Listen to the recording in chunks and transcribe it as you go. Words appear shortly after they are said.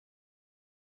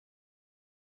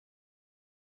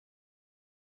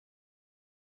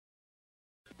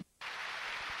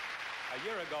A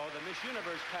year ago, the Miss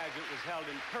Universe pageant was held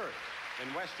in Perth,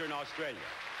 in Western Australia.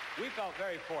 We felt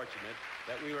very fortunate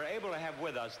that we were able to have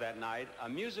with us that night a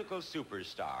musical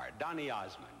superstar, Donny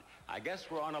Osmond. I guess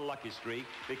we're on a lucky streak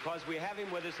because we have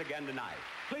him with us again tonight.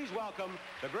 Please welcome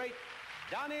the great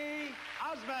Donny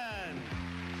Osmond.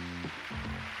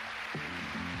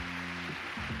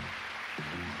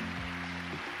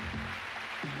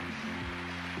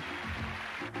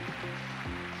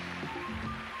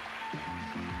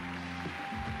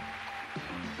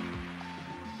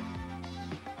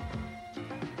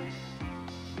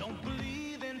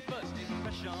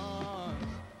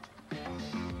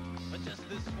 But just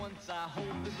this once I hope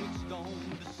it looks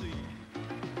gone to see.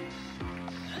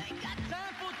 I ain't got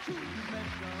time for two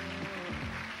dimensions.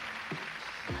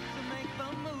 Got to make the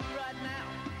move right now.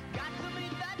 Got to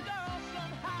meet that girl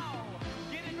somehow.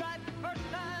 Get it right the first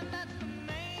time, that's the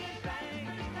main thing.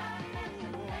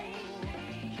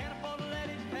 Can't afford to let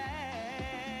it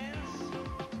pass.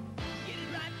 Get it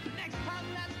right the next time,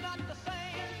 that's not the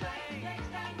same thing.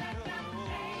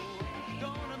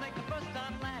 Gonna make the first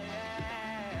time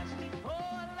last. Oh,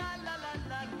 la la la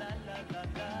la la la la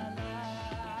la la.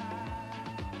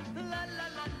 La la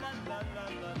la la la la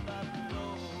la la la.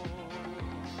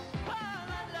 Oh,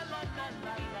 la la la la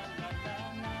la la la la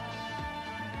la.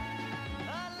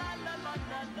 La la la la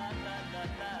la la la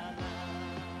la la.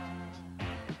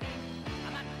 I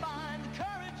might find the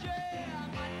courage, yeah, I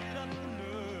might get up the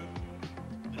nerve.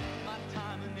 But if my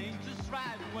timing ain't just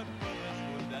right, what purpose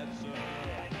would that serve?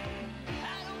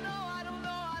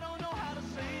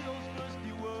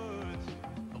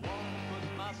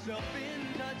 Myself in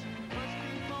touch, first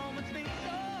few moments mean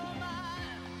so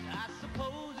much. I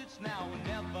suppose it's now or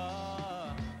never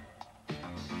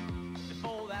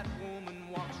before that woman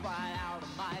walks right out of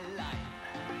my life.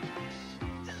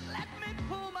 Just let me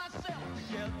pull myself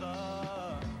together.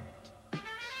 Got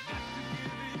to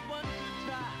give it one good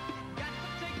try. Got to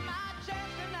take my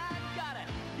chance and I gotta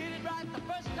get it right the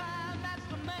first time. That's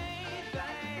the main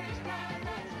thing.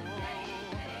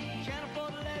 Can't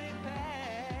afford to let it pass.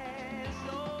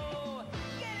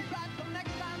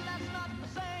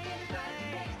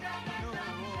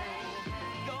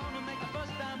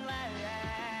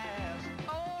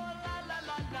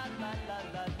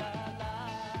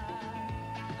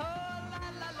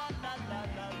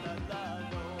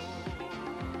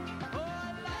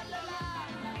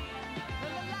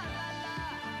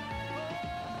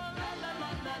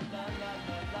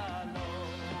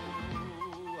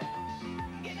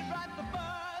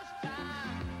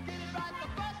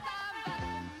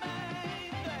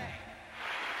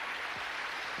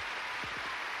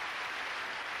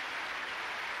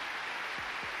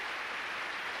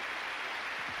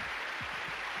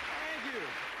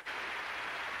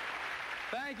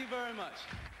 Thank you very much.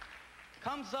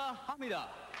 Kamsa Hamida.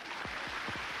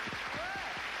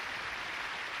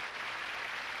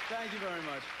 Thank you very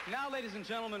much. Now, ladies and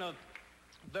gentlemen, a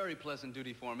very pleasant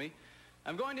duty for me.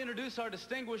 I'm going to introduce our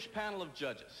distinguished panel of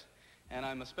judges. And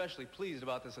I'm especially pleased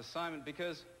about this assignment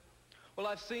because, well,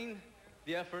 I've seen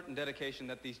the effort and dedication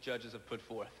that these judges have put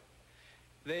forth.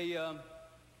 They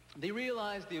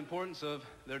realize the importance of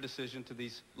their decision to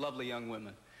these lovely young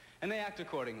women, and they act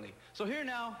accordingly. So here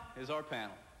now is our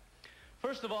panel.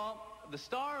 First of all, the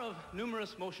star of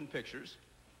numerous motion pictures,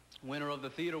 winner of the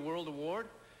Theatre World Award,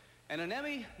 and an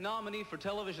Emmy nominee for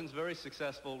television's very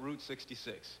successful Route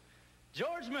 66,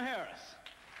 George Maharis.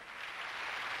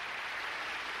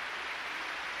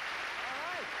 All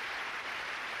right.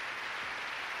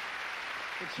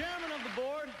 The chairman of the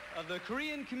board of the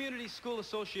Korean Community School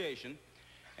Association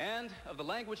and of the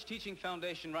Language Teaching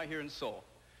Foundation right here in Seoul,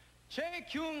 Chae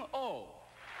Kyung-oh.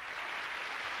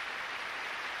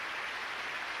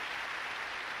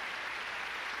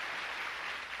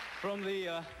 From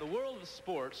the world of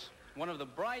sports, one of the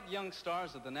bright young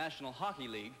stars of the National Hockey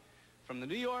League, from the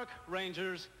New York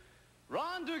Rangers,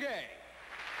 Ron Duguay.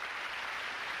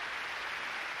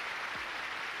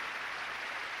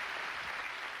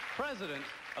 President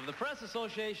of the Press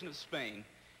Association of Spain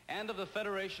and of the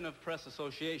Federation of Press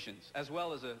Associations, as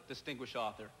well as a distinguished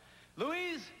author,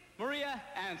 Louise Maria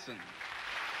Anson.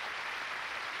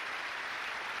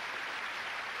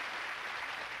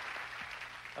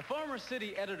 A former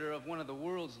city editor of one of the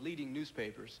world's leading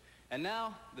newspapers, and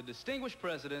now the distinguished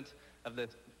president of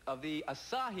the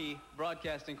Asahi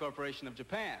Broadcasting Corporation of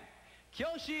Japan,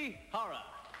 Kyoshi Hara.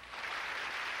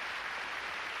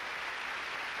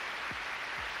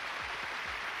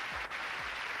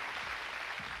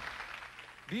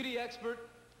 Beauty expert,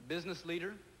 business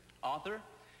leader, author,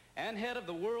 and head of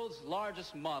the world's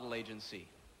largest model agency,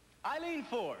 Eileen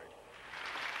Ford.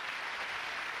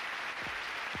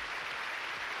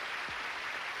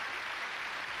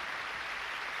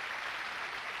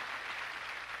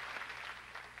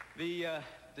 the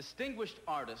distinguished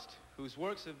artist whose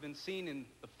works have been seen in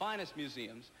the finest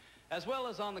museums, as well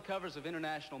as on the covers of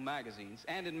international magazines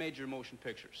and in major motion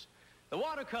pictures. The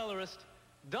watercolorist,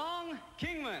 Dong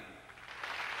Kingman.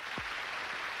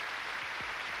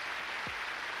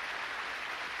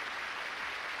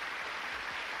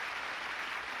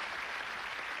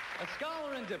 A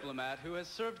scholar and diplomat who has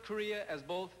served Korea as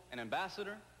both an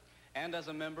ambassador and as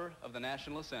a member of the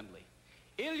National Assembly.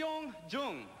 Il-yong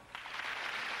Jung.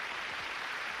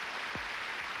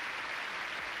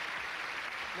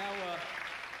 Now,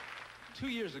 2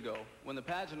 years ago, when the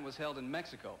pageant was held in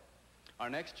Mexico, our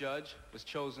next judge was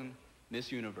chosen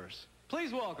Miss Universe.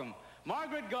 Please welcome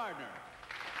Margaret Gardner.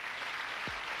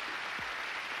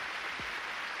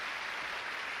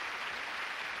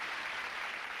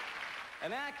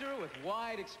 An actor with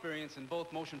wide experience in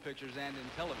both motion pictures and in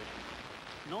television,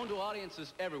 known to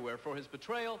audiences everywhere for his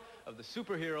portrayal of the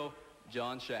superhero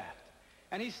John Shaft.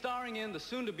 And he's starring in the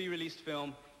soon-to-be-released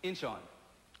film Incheon.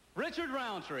 Richard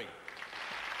Roundtree.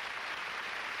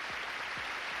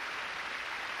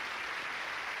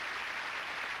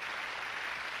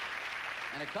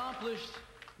 An accomplished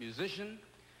musician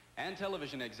and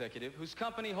television executive whose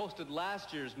company hosted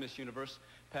last year's Miss Universe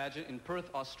pageant in Perth,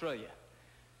 Australia.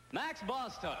 Max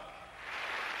Bostock.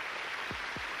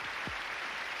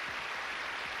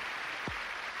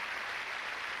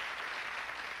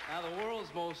 Now, the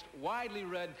world's most widely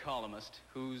read columnist,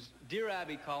 whose Dear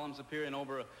Abby columns appear in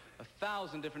over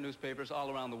 1,000 different newspapers all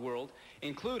around the world,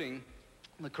 including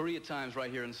the Korea Times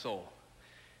right here in Seoul.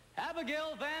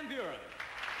 Abigail Van Buren.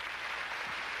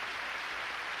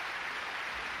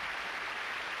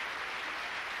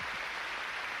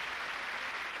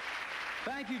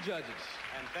 Thank you, judges.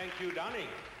 And thank you, Donnie.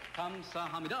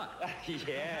 감사합니다.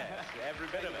 Yes, every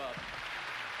bit of it.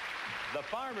 The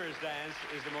farmer's dance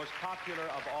is the most popular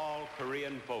of all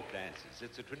Korean folk dances.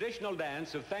 It's a traditional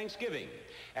dance of Thanksgiving,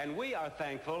 and we are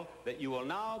thankful that you will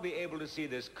now be able to see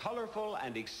this colorful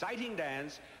and exciting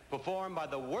dance performed by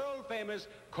the world-famous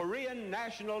Korean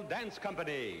National Dance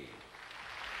Company.